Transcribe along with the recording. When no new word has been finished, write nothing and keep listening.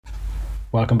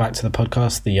Welcome back to the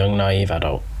podcast, The Young Naive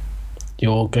Adult,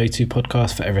 your go-to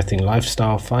podcast for everything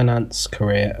lifestyle, finance,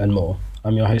 career, and more.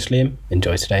 I'm your host, Liam.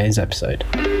 Enjoy today's episode.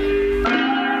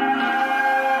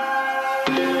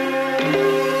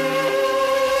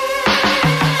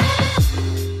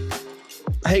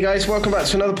 Hey guys, welcome back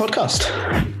to another podcast.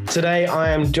 Today I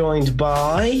am joined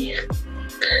by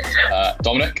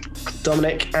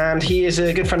Dominic, and he is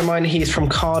a good friend of mine. He's from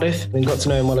Cardiff and got to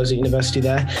know him while I was at university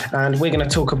there. And we're going to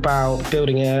talk about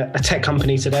building a tech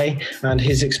company today and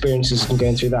his experiences and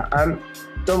going through that.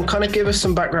 Dom, kind of give us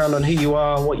some background on who you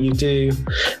are, what you do,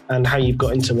 and how you've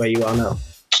got into where you are now.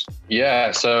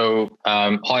 Yeah, so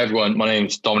hi everyone, my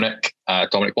name's Dominic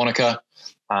Bonica,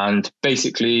 and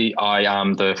basically I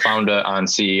am the founder and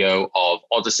CEO of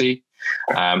Odyssey.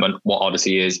 And what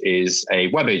Odyssey is a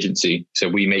web agency. So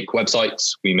we make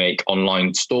websites, we make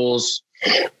online stores,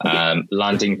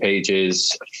 landing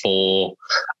pages for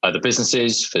other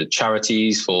businesses, for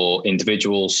charities, for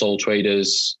individuals, sole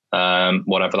traders,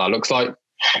 whatever that looks like.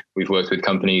 We've worked with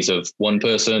companies of one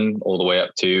person all the way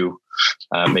up to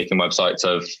making websites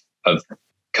of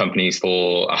companies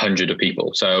for 100 of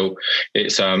people. So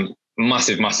it's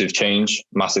massive change,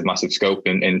 massive scope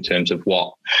in terms of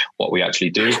what we actually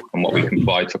do and what we can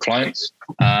provide for clients.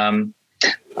 And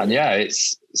yeah,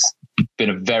 it's been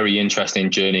a very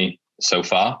interesting journey so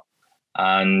far,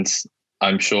 and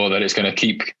I'm sure that it's going to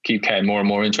keep getting more and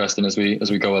more interesting as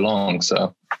we go along.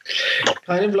 So,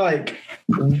 kind of like,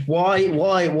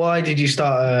 why did you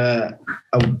start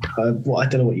I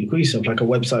don't know what you call yourself, like a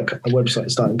website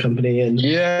starting company? And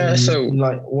yeah, so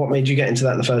like, what made you get into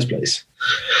that in the first place?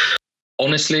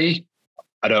 Honestly,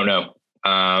 I don't know.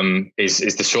 Is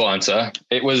the short answer.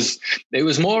 It was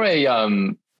more a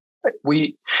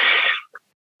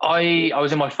I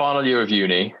was in my final year of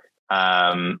uni,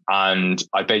 and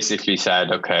I basically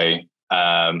said, okay,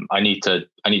 I need to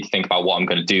think about what I'm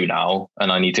going to do now,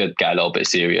 and I need to get a little bit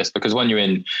serious, because when you're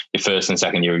in your first and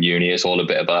second year of uni, it's all a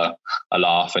bit of a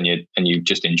laugh, and you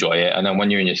just enjoy it. And then when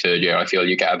you're in your third year, I feel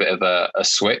you get a bit of a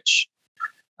switch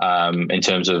in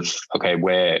terms of, okay,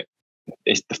 where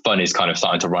the fun is kind of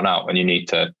starting to run out, and you need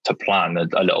to plan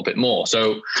a little bit more.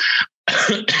 So,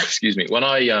 excuse me, when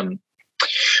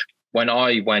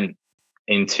I went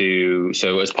into,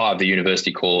 so as part of the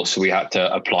university course, we had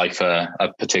to apply for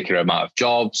a particular amount of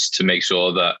jobs to make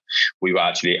sure that we were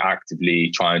actually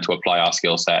actively trying to apply our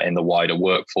skill set in the wider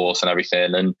workforce and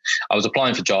everything. And I was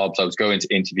applying for jobs, I was going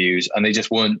to interviews, and they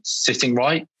just weren't sitting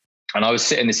right. And I was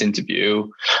sitting this interview.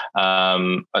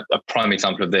 A prime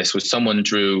example of this was someone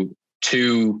drew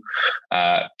two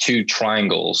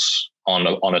triangles on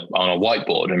a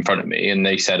whiteboard in front of me, and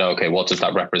they said, okay, what does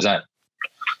that represent?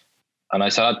 And I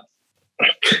said,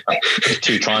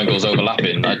 two triangles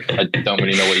overlapping. I don't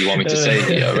really know what you want me to say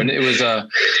here. And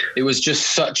it was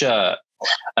just such an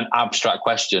abstract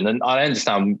question. And I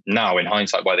understand now in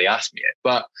hindsight why they asked me it,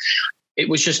 but it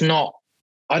was just not,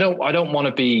 I don't want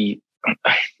to be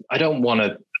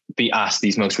asked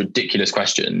these most ridiculous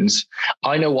questions.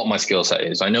 I know what my skill set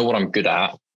is. I know what I'm good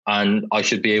at, and I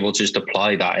should be able to just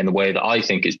apply that in the way that I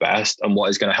think is best and what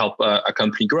is going to help a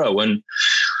company grow. And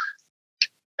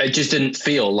it just didn't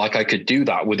feel like I could do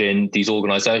that within these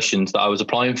organizations that I was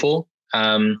applying for.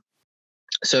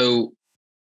 So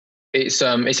it's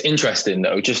interesting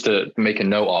though, just to make a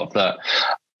note of that,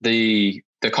 the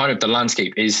kind of the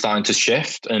landscape is starting to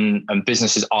shift, and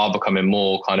businesses are becoming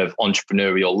more kind of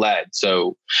entrepreneurial led.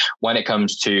 So when it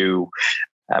comes to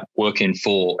working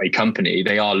for a company,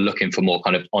 they are looking for more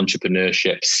kind of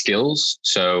entrepreneurship skills.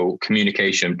 So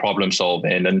communication, problem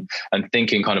solving, and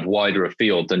thinking kind of wider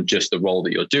afield than just the role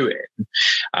that you're doing.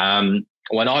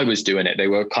 When I was doing it, they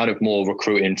were kind of more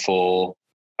recruiting for,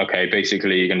 okay,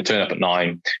 basically you're going to turn up at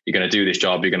 9, you're going to do this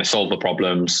job, you're going to solve the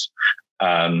problems,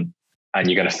 and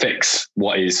you're going to fix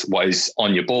what is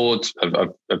on your board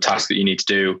of tasks that you need to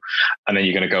do. And then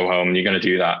you're going to go home and you're going to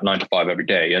do that 9 to 5 every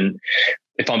day. And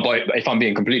if I'm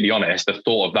being completely honest, the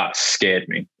thought of that scared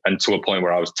me, and to a point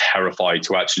where I was terrified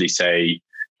to actually say,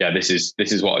 yeah, this is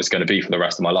what it's going to be for the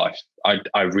rest of my life.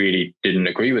 I really didn't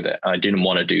agree with it. I didn't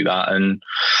want to do that. And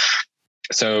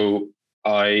so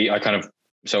I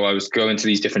was going to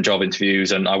these different job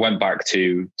interviews, and I went back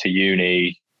to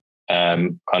uni,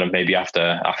 kind of maybe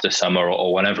after summer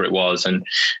or whenever it was. And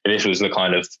this was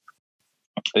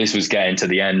getting to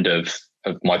the end of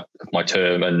my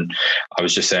term, and I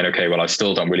was just saying, okay, well, I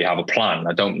still don't really have a plan.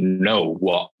 I don't know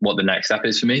what the next step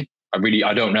is for me.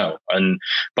 I don't know.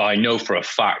 But I know for a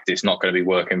fact it's not going to be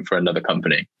working for another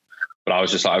company. But I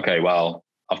was just like, okay, well,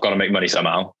 I've got to make money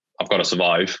somehow. I've got to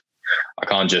survive. I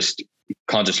can't just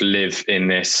live in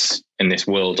this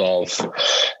world of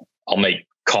I'll make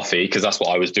coffee, because that's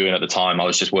what I was doing at the time. I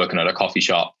was just working at a coffee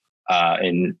shop,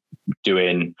 in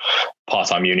doing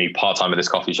part-time uni, part-time at this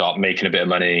coffee shop, making a bit of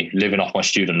money, living off my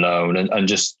student loan, and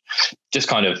just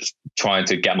kind of trying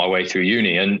to get my way through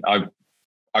uni. And I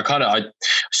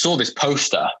saw this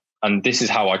poster, and this is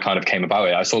how I kind of came about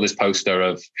it. I saw this poster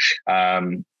of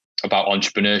about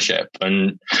entrepreneurship,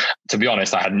 and to be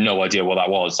honest, I had no idea what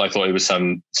that was. I thought it was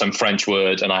some French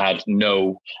word, and I had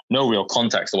no real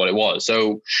context of what it was.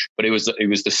 So, but it was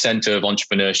the center of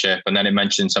entrepreneurship, and then it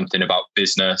mentioned something about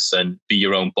business and be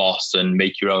your own boss and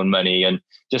make your own money, and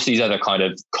just these other kind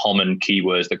of common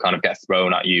keywords that kind of get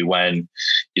thrown at you when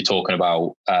you're talking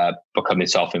about becoming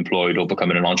self-employed or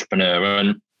becoming an entrepreneur.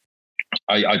 And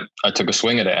I took a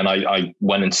swing at it, and I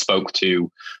went and spoke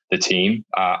to the team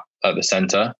at the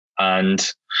center,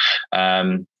 and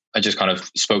I just kind of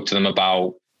spoke to them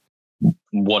about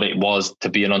what it was to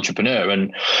be an entrepreneur.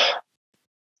 And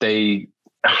I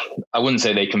wouldn't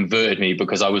say they converted me,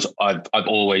 because I've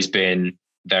always been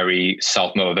very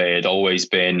self-motivated, always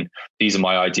been, these are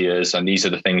my ideas and these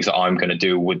are the things that I'm going to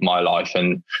do with my life.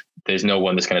 And there's no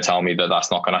one that's going to tell me that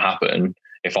that's not going to happen.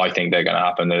 If I think they're going to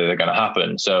happen, they're going to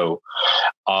happen. So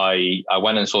I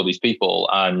went and saw these people,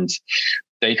 and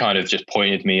they kind of just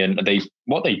pointed me, and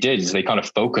what they did is they kind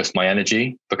of focused my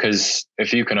energy, because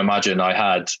if you can imagine,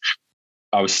 I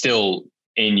was still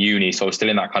in uni, so I was still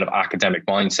in that kind of academic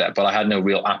mindset, but I had no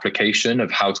real application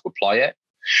of how to apply it.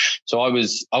 So I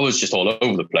was just all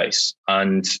over the place.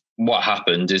 And what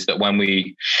happened is that when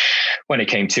it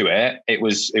came to it, it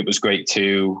was great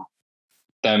to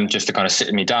them just to kind of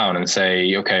sit me down and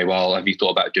say, okay, well, have you thought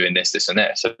about doing this, this, and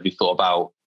this? Have you thought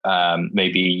about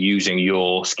maybe using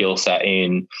your skill set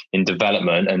in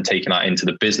development and taking that into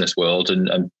the business world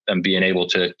and being able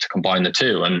to combine the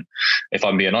two? And if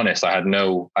I'm being honest, I had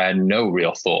no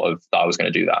real thought of that I was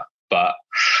going to do that. But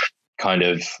kind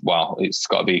of, well, it's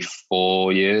got to be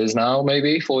 4 years now,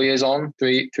 maybe 4 years on,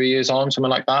 3 years on, something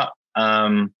like that.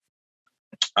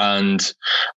 And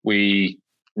we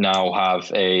now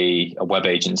have a web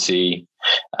agency.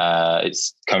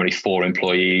 It's currently 4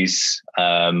 employees.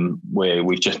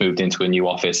 We've just moved into a new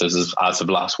office as of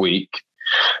last week.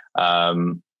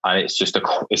 And it's just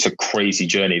it's a crazy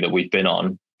journey that we've been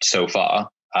on so far.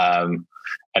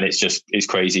 And it's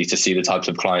crazy to see the types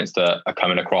of clients that are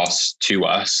coming across to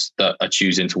us that are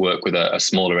choosing to work with a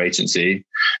smaller agency,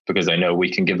 because they know we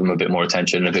can give them a bit more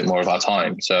attention, a bit more of our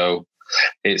time. So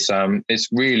it's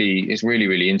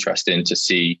really interesting to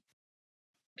see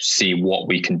what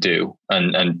we can do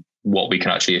and what we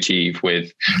can actually achieve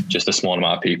with just a small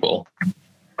amount of people.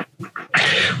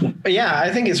 Yeah,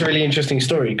 I think it's a really interesting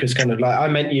story, because kind of like I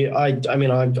met you. I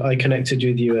connected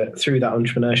with you through that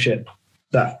entrepreneurship,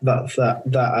 that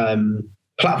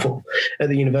platform at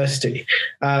the university.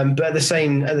 But at the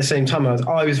same time,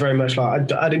 I was very much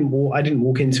like I didn't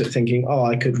walk into it thinking, oh,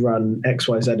 I could run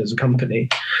XYZ as a company.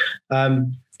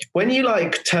 When you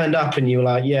like turned up and you were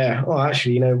like, yeah, oh,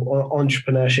 actually,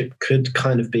 entrepreneurship could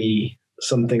kind of be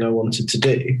something I wanted to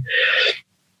do.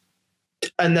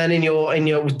 And then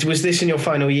was this in your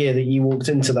final year that you walked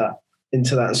into that and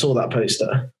saw that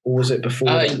poster, or was it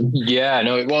before? Yeah,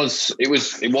 no, it was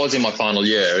in my final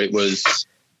year. It was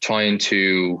trying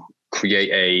to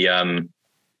create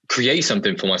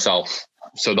something for myself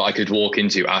so that I could walk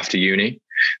into after uni,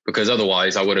 because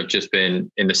otherwise I would have just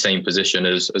been in the same position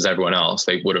as everyone else.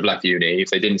 They would have left uni. If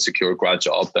they didn't secure a grad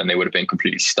job, then they would have been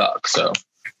completely stuck. So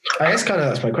I guess kind of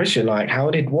that's my question. Like,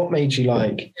 what made you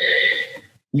like,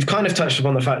 you've kind of touched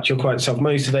upon the fact you're quite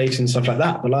self-motivated and stuff like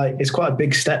that, but like, it's quite a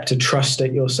big step to trust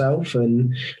it yourself.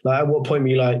 And like, at what point were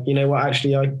you like, you know what,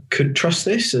 actually I could trust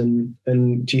this? And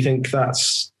do you think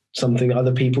that's something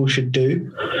other people should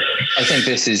do? I think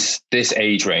this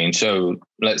age range. So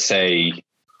let's say,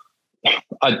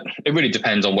 it really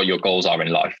depends on what your goals are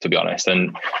in life, to be honest.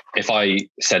 And if I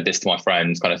said this to my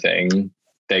friends kind of thing,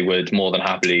 they would more than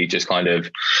happily just kind of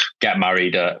get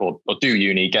married or do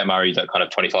uni, get married at kind of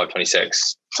 25,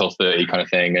 26 till 30 kind of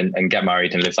thing, and get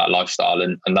married and live that lifestyle.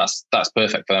 And that's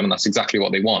perfect for them. And that's exactly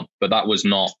what they want. But that was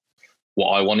not what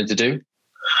I wanted to do.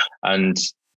 And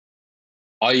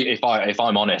if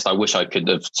I'm honest, I wish I could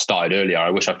have started earlier. I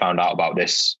wish I found out about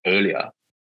this earlier.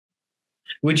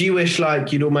 Would you wish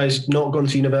like you'd almost not gone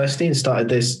to university and started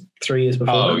this 3 years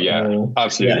before? Oh yeah,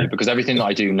 absolutely. Yeah. Because everything that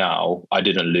I do now, I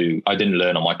didn't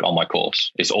learn on my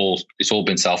course. It's all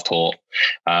been self-taught.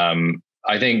 I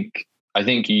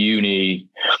think uni,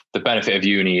 the benefit of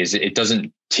uni is it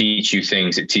doesn't teach you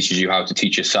things. It teaches you how to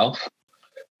teach yourself.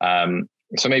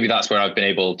 So maybe that's where I've been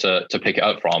able to pick it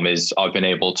up from, is I've been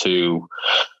able to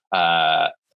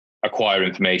acquire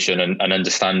information and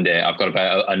understand it. I've got a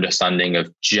better understanding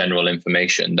of general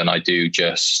information than I do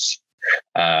just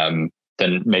than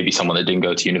maybe someone that didn't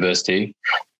go to university.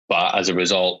 But as a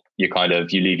result, you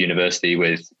leave university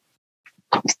with,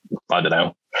 I don't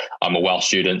know, I'm a Welsh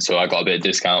student, so I got a bit of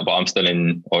discount, but I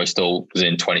still was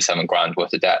in 27 grand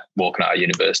worth of debt walking out of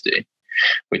university,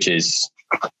 which is,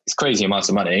 it's crazy amounts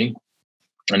of money.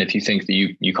 And if you think that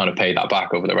you kind of pay that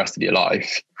back over the rest of your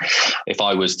life, if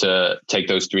I was to take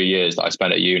those 3 years that I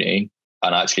spent at uni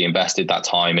and actually invested that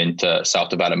time into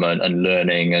self-development and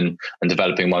learning and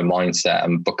developing my mindset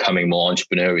and becoming more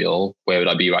entrepreneurial, where would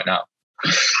I be right now?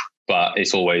 But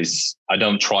it's always, I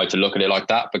don't try to look at it like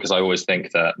that, because I always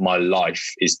think that my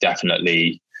life is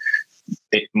definitely,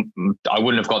 I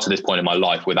wouldn't have got to this point in my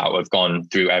life without have gone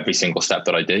through every single step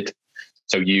that I did.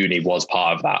 So uni was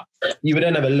part of that. You would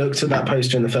have never looked at that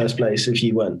poster in the first place if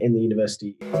you weren't in the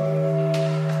university.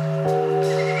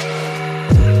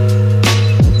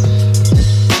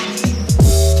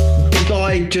 If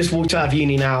I just walked out of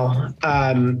uni now,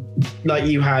 like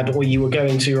you had, or you were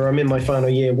going to, or I'm in my final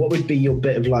year, what would be your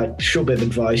short bit of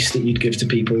advice that you'd give to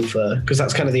people because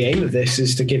that's kind of the aim of this,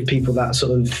 is to give people that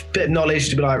sort of bit of knowledge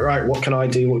to be like, right, what can I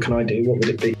do? What can I do? What would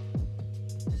it be?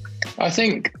 I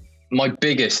think my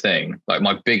biggest thing,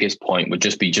 my biggest point would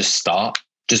just be start.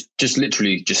 Just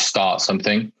literally just start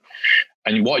something.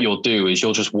 And what you'll do is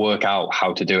you'll just work out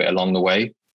how to do it along the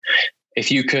way.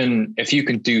 If you can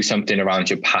do something around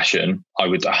your passion, I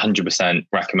would 100%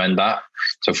 recommend that.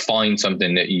 So find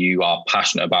something that you are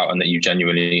passionate about and that you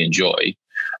genuinely enjoy,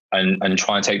 and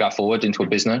try and take that forward into a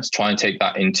business. Try and take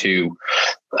that into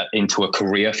a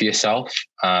career for yourself.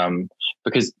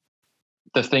 Because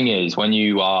the thing is, when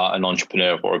you are an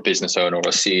entrepreneur or a business owner or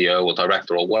a CEO or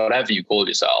director or whatever you call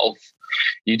yourself,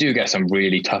 you do get some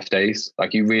really tough days.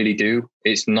 You really do.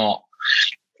 It's not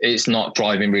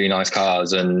driving really nice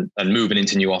cars and moving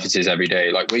into new offices every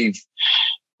day.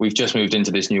 We've just moved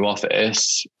into this new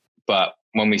office, but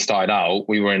when we started out,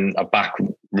 we were in a back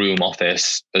room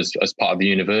office as part of the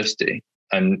university.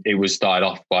 And it was started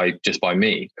off by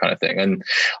me kind of thing. And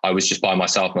I was just by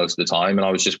myself most of the time. And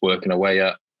I was just working away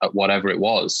at whatever it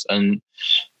was. And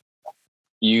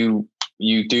you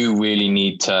do really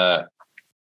need to,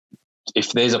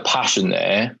 if there's a passion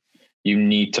there, you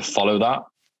need to follow that,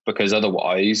 because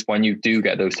otherwise, when you do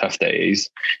get those tough days,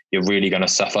 you're really going to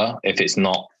suffer if it's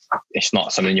not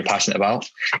something you're passionate about,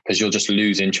 because you'll just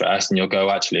lose interest and you'll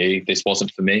go, actually, this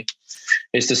wasn't for me.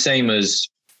 It's the same as,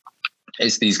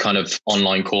 it's these kind of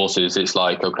online courses. It's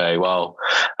like, okay, well,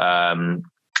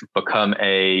 become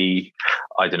a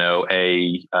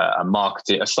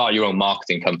marketing, start your own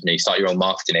marketing company, start your own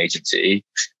marketing agency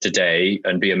today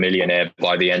and be a millionaire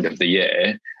by the end of the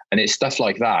year. And it's stuff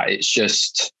like that. It's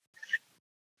just,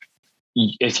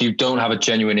 if you don't have a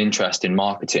genuine interest in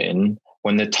marketing,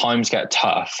 when the times get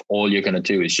tough, all you're going to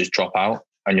do is just drop out,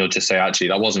 and you'll just say, actually,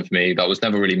 that wasn't for me. That was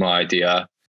never really my idea.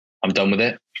 I'm done with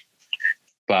it.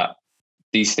 But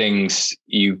these things,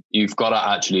 you've got to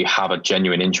actually have a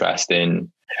genuine interest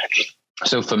in.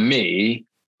 So for me,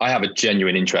 I have a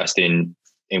genuine interest in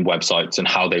websites and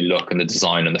how they look and the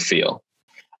design and the feel.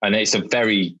 And it's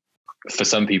for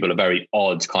some people, a very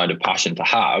odd kind of passion to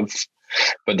have.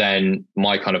 But then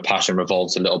my kind of passion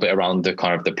revolves a little bit around the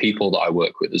kind of the people that I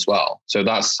work with as well. So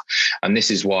this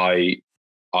is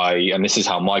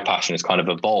how my passion has kind of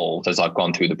evolved as I've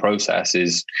gone through the process,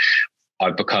 is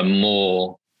I've become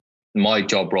more, my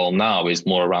job role now is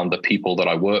more around the people that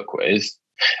I work with,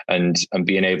 and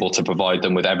being able to provide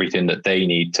them with everything that they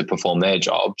need to perform their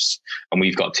jobs. And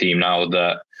we've got a team now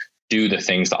that do the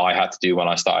things that I had to do when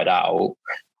I started out,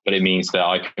 but it means that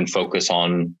I can focus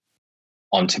on,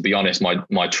 to be honest,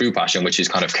 my true passion, which is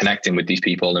kind of connecting with these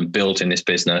people and building this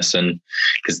business. And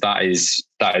because that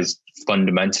is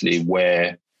fundamentally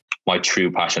where my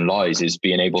true passion lies, is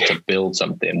being able to build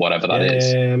something, whatever that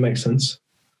is. Yeah, makes sense.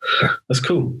 That's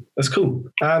cool.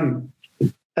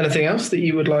 Anything else that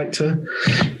you would like to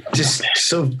just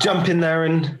sort of jump in there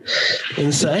and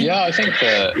say? Yeah, I think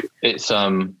that it's,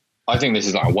 I think this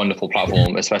is a wonderful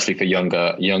platform, especially for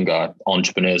younger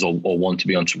entrepreneurs or want to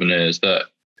be entrepreneurs, that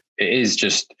it is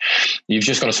just, you've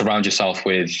just got to surround yourself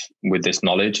with this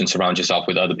knowledge and surround yourself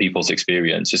with other people's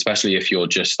experience, especially if you're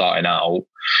just starting out.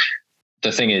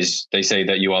 The thing is, they say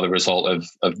that you are the result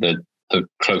of the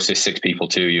closest 6 people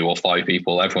to you, or 5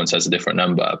 people. Everyone says a different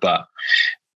number, but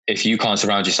if you can't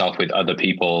surround yourself with other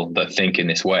people that think in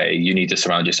this way, you need to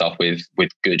surround yourself with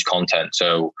good content.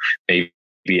 So maybe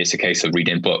it's a case of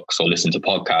reading books or listening to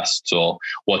podcasts or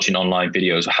watching online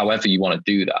videos, or however you want to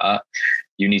do that.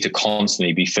 You need to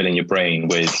constantly be filling your brain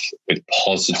with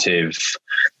positive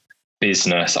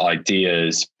business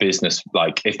ideas, business,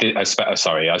 like I should have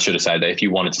said that if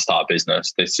you wanted to start a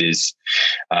business, this is,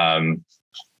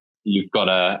 you've got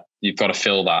to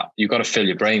fill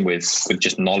your brain with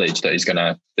just knowledge that is going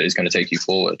to take you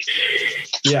forward.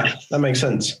 Yeah, that makes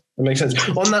sense. On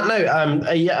that note,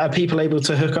 are people able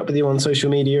to hook up with you on social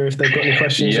media if they've got any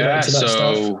questions related to that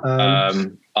stuff?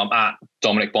 I'm at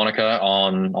Dominic Bonaker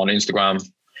on Instagram.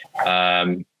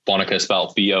 Bonaker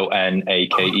spelled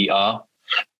Bonaker.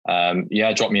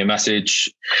 Drop me a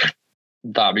message.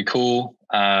 That'd be cool.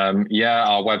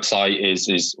 Our website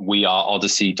is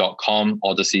weareodyssey.com.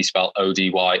 Odyssey spelled Odyssey.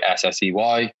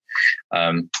 Don't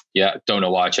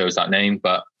know why I chose that name,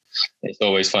 but it's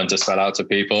always fun to spell out to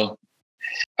people.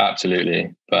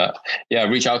 Absolutely. But yeah,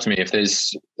 reach out to me if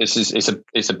it's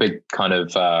a big kind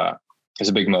of, it's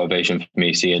a big motivation for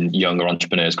me seeing younger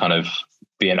entrepreneurs kind of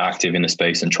being active in the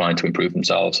space and trying to improve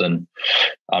themselves. And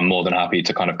I'm more than happy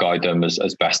to kind of guide them as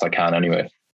best I can anyway.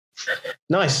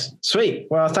 Nice. Sweet.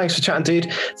 Well, thanks for chatting,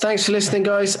 dude. Thanks for listening,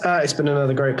 guys. It's been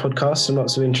another great podcast and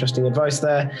lots of interesting advice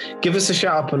there. Give us a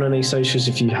shout up on any socials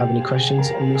if you have any questions,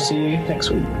 and we'll see you next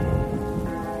week.